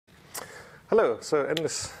Hello, so in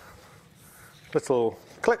this little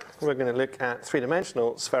clip we're going to look at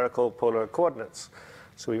three-dimensional spherical polar coordinates.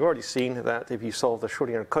 So we've already seen that if you solve the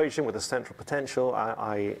Schrodinger equation with a central potential,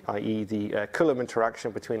 i.e. the Coulomb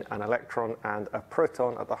interaction between an electron and a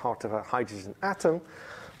proton at the heart of a hydrogen atom,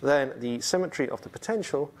 then the symmetry of the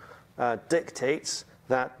potential dictates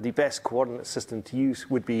that the best coordinate system to use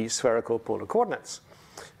would be spherical polar coordinates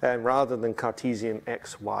rather than Cartesian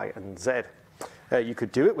x, y, and z. You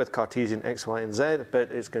could do it with Cartesian x, y, and z,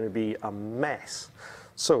 but it's going to be a mess.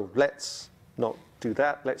 So let's not do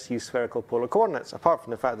that. Let's use spherical polar coordinates, apart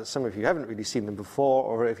from the fact that some of you haven't really seen them before,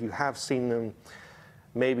 or if you have seen them,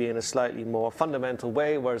 maybe in a slightly more fundamental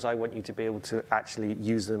way, whereas I want you to be able to actually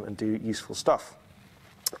use them and do useful stuff.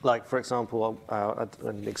 Like, for example,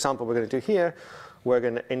 an example we're going to do here, we're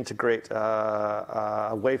going to integrate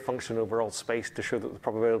a wave function over all space to show that the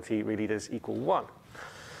probability really does equal 1.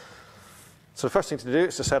 So the first thing to do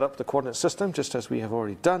is to set up the coordinate system, just as we have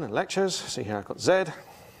already done in lectures. So here I've got z,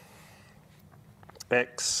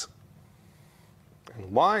 x,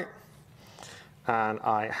 and y, and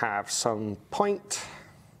I have some point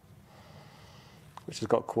which has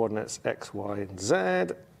got coordinates x, y, and z.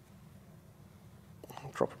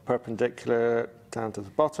 Drop a perpendicular down to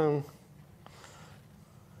the bottom,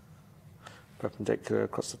 perpendicular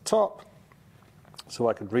across the top, so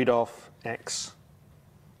I could read off x,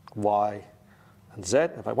 y, and z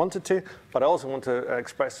if I wanted to, but I also want to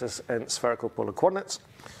express this in spherical polar coordinates.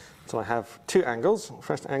 So I have two angles.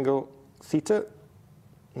 First angle, theta,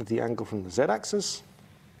 the angle from the z-axis.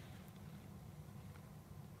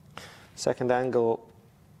 Second angle,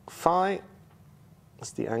 phi,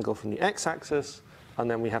 is the angle from the x-axis.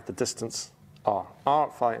 And then we have the distance r,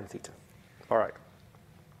 phi, and theta. All right.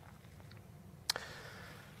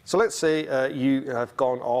 So let's say you have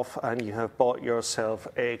gone off and you have bought yourself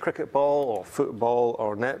a cricket ball or football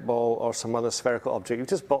or netball or some other spherical object. You've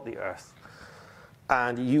just bought the Earth.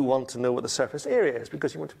 And you want to know what the surface area is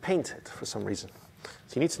because you want to paint it for some reason.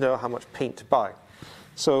 So you need to know how much paint to buy.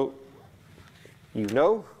 So you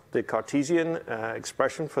know the Cartesian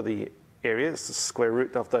expression for the area. It's the square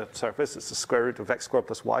root of the surface. It's the square root of x squared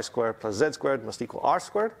plus y squared plus z squared must equal r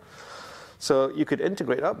squared. So you could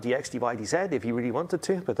integrate up dx, dy, dz if you really wanted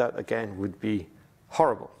to, but that again would be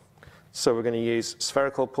horrible. So we're going to use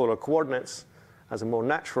spherical polar coordinates as a more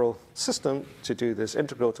natural system to do this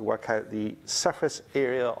integral to work out the surface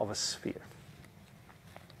area of a sphere.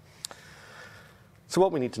 So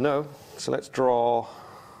what we need to know, so let's draw,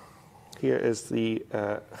 here is the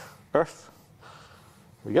Earth.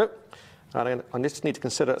 Here we go. And I just need to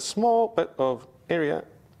consider a small bit of area,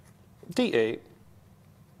 dA.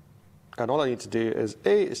 And all I need to do is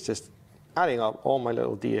A is just adding up all my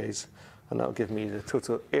little dAs, and that'll give me the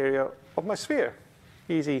total area of my sphere.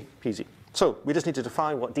 Easy peasy. So we just need to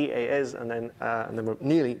define what dA is, and then we're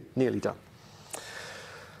nearly done.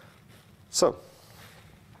 So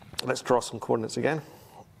let's draw some coordinates again.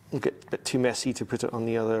 It'll get a bit too messy to put it on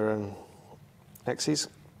the other axes.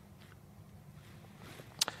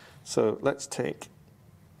 So let's take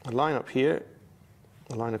a line up here,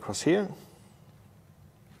 a line across here.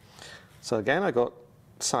 So again, I got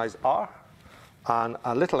size r and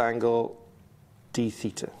a little angle d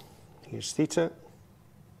theta. Here's theta,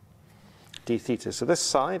 d theta. So this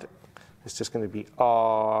side is just going to be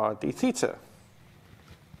r d theta.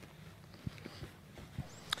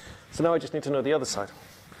 So now I just need to know the other side.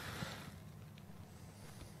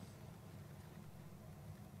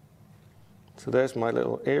 So there's my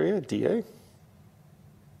little area, dA.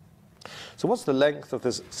 So what's the length of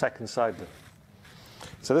this second side then?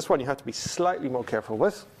 So this one you have to be slightly more careful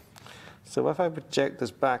with. So if I project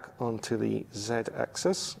this back onto the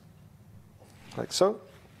z-axis, like so,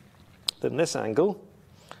 then this angle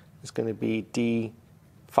is going to be d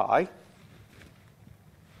phi.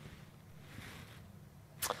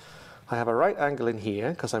 I have a right angle in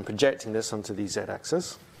here because I'm projecting this onto the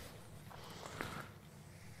z-axis.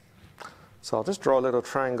 So I'll just draw a little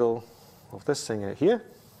triangle of this thing out here.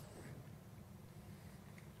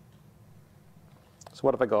 So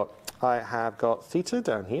what have I got? I have got theta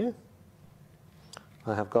down here.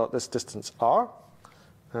 I have got this distance r.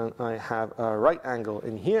 And I have a right angle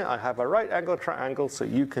in here. I have a right angle triangle, so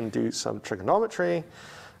you can do some trigonometry.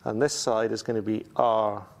 And this side is going to be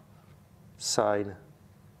r sine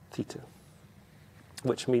theta,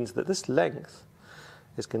 which means that this length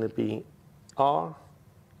is going to be r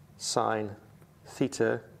sine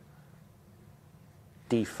theta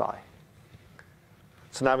d phi.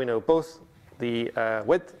 So now we know both the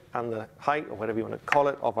width and the height, or whatever you want to call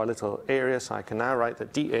it, of our little area. So I can now write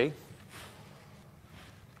that dA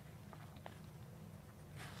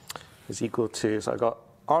is equal to, so I've got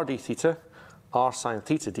r d theta r sine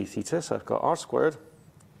theta d theta. So I've got r squared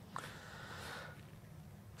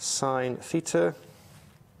sine theta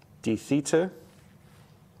d theta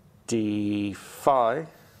d phi.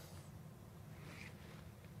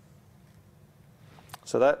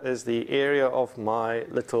 So that is the area of my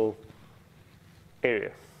little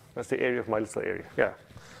area. That's the area of my little area. Yeah.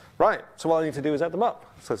 Right. So what I need to do is add them up.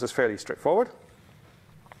 So this is fairly straightforward.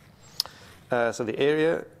 So the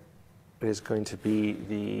area is going to be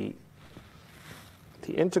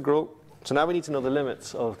the integral. So now we need to know the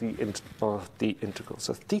limits of the integral.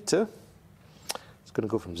 So theta is going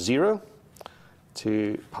to go from 0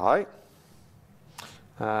 to pi,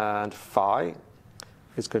 and phi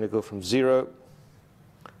is going to go from 0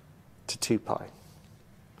 to 2 pi.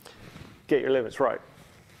 Get your limits right.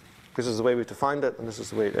 This is the way we've defined it, and this is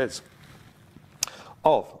the way it is.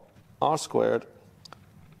 Of r squared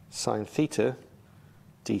sine theta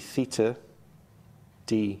d theta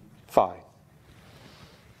d phi.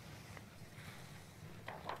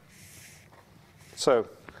 So,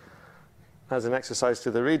 as an exercise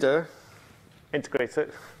to the reader, integrate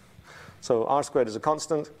it. So r squared is a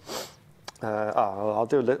constant.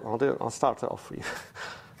 I'll start it off for you.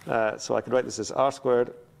 So I could write this as r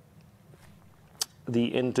squared, the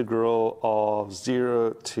integral of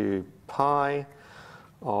 0 to pi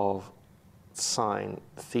of sine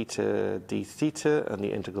theta d theta, and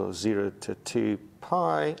the integral of 0 to 2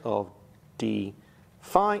 pi of d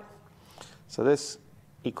phi. So this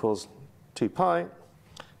equals 2 pi,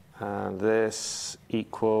 and this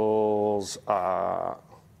equals,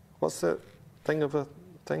 what's the thing of a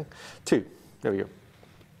thing? 2. There we go.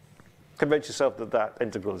 Convince yourself that that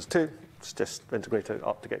integral is 2. Let's just integrate it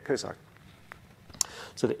up to get cosine.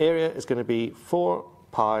 So the area is going to be 4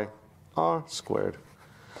 pi r squared.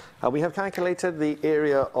 We have calculated the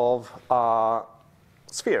area of our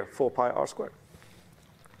sphere, 4 pi r squared.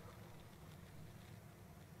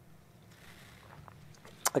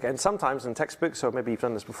 Again, sometimes in textbooks, or maybe you've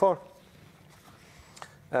done this before,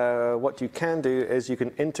 what you can do is you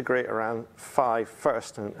can integrate around 5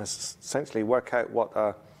 first and essentially work out what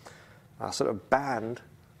a sort of band,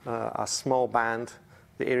 a small band,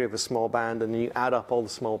 the area of a small band, and then you add up all the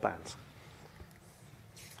small bands.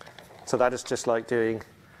 So that is just like doing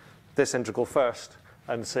this integral first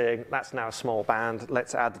and saying that's now a small band,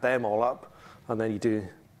 let's add them all up, and then you do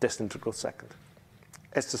this integral second.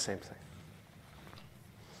 It's the same thing.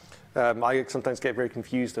 I sometimes get very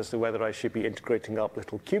confused as to whether I should be integrating up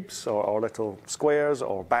little cubes or little squares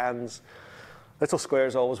or bands. Little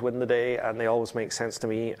squares always win the day, and they always make sense to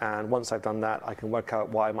me, and once I've done that, I can work out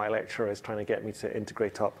why my lecturer is trying to get me to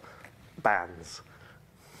integrate up bands.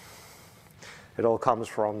 It all comes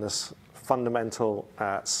from this fundamental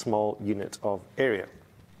small unit of area.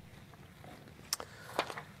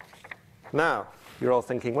 Now, you're all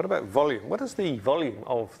thinking, what about volume? What is the volume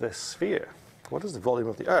of this sphere? What is the volume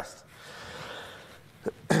of the Earth?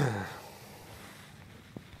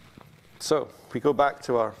 So, if we go back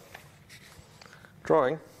to our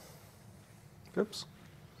drawing, oops.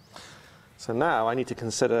 So now I need to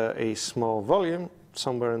consider a small volume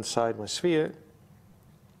somewhere inside my sphere.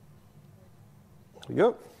 There we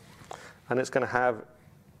go. And it's going to have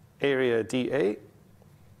area dA,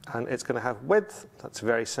 and it's going to have width. That's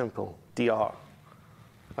very simple, dr.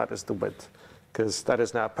 That is the width, because that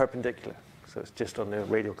is now perpendicular. So it's just on the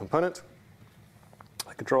radial component.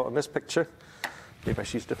 I could draw it on this picture. Maybe I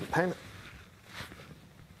should use a different pen.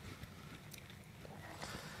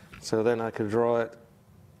 So then I could draw it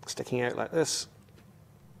sticking out like this.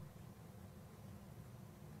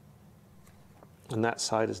 And that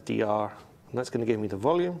side is dr. And that's going to give me the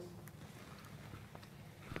volume.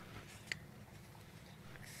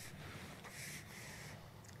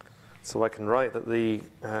 So I can write that the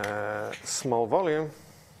small volume,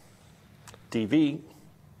 dV,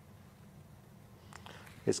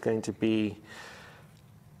 is going to be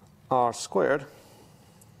r squared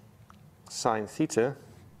sine theta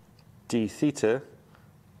d theta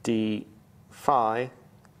d phi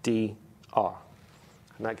dr.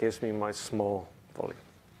 And that gives me my small volume.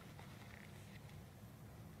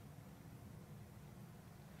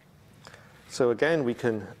 So again, we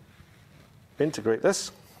can integrate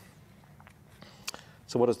this.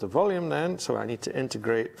 So what is the volume then? So I need to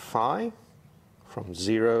integrate phi from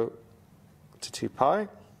 0 to 2 pi.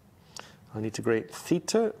 I need to integrate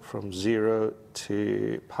theta from 0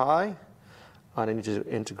 to pi. And I need to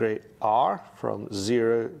integrate r from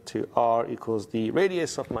 0 to r equals the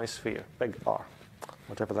radius of my sphere, big R,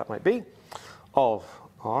 whatever that might be, of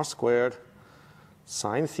r squared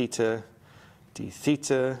sine theta d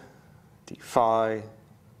theta d phi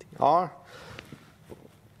dr.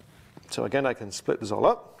 So again, I can split this all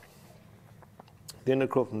up. the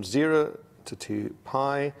integral from 0 to 2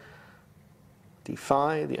 pi d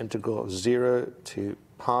phi, the integral of 0 to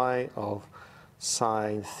pi of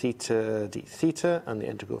sine theta d theta, and the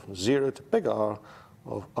integral from 0 to big R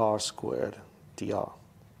of r squared dr.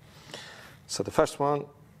 So the first one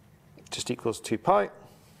just equals 2 pi.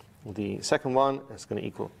 The second one is going to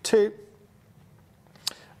equal 2.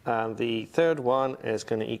 And the third one is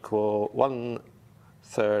going to equal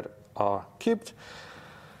 1/3 r cubed.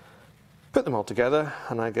 Put them all together,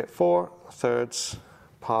 and I get 4/3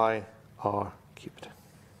 pi r cubed.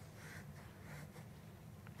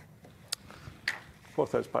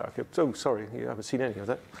 4/3 pi r cubed. Oh, sorry, you haven't seen any of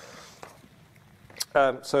that.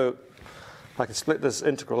 So I can split this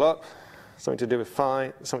integral up. Something to do with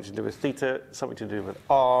phi, something to do with theta, something to do with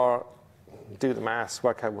r. Do the maths,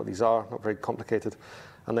 work out what these are, not very complicated,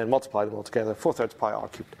 and then multiply them all together, 4/3 pi r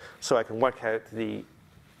cubed. So I can work out the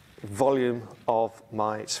volume of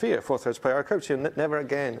my sphere, 4/3 pi r cubed. So never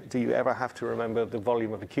again do you ever have to remember the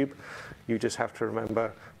volume of a cube. You just have to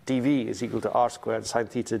remember dv is equal to r squared sine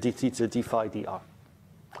theta d theta d phi dr.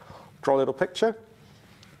 Draw a little picture.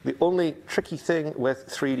 The only tricky thing with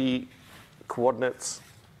 3D coordinates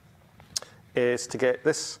is to get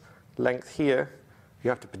this length here, you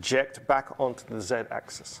have to project back onto the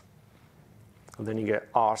z-axis. And then you get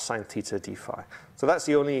r sine theta d phi. So that's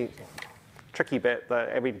the only tricky bit that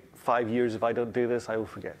every 5 years, if I don't do this, I will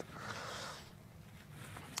forget.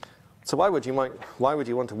 So why would you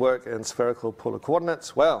want to work in spherical polar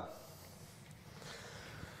coordinates? Well,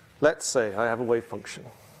 let's say I have a wave function,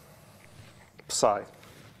 psi.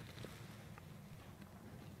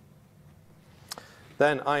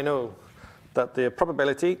 Then I know that the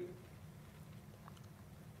probability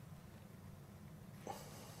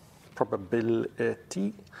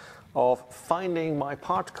of finding my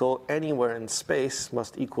particle anywhere in space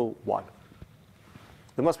must equal 1.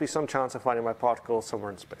 There must be some chance of finding my particle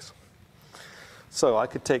somewhere in space. So I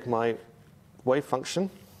could take my wave function.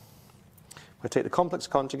 I take the complex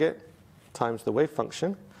conjugate times the wave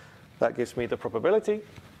function. That gives me the probability.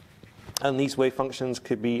 And these wave functions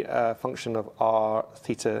could be a function of r,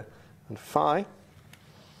 theta, and phi.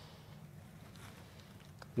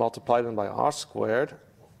 Multiply them by r squared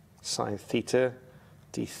sine theta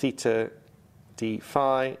d theta d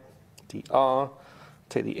phi dr.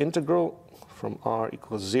 Take the integral from r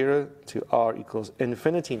equals 0 to r equals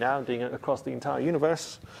infinity. Now I'm doing it across the entire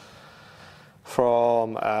universe.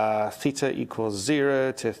 From theta equals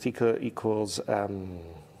 0 to theta equals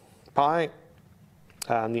pi.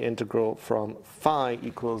 And the integral from phi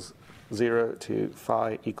equals 0 to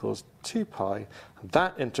phi equals 2 pi.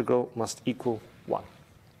 That integral must equal 1.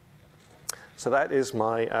 So that is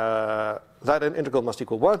my, that integral must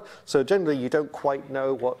equal 1. So generally you don't quite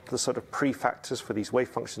know what the sort of prefactors for these wave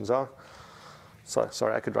functions are. So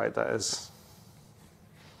sorry, I could write that as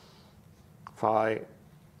phi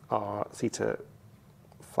r theta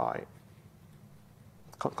phi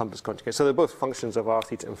complex conjugate. So they're both functions of r,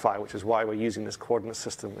 theta, and phi, which is why we're using this coordinate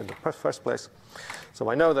system in the first place.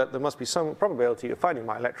 So I know that there must be some probability of finding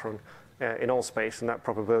my electron in all space, and that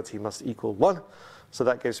probability must equal 1. So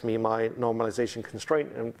that gives me my normalization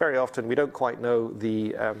constraint. And very often we don't quite know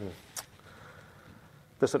the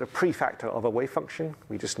sort of prefactor of a wave function.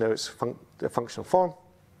 We just know it's a functional form.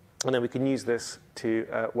 And then we can use this to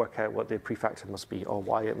work out what the prefactor must be, or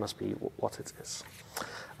why it must be what it is.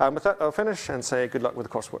 With that, I'll finish and say good luck with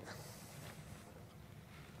the coursework.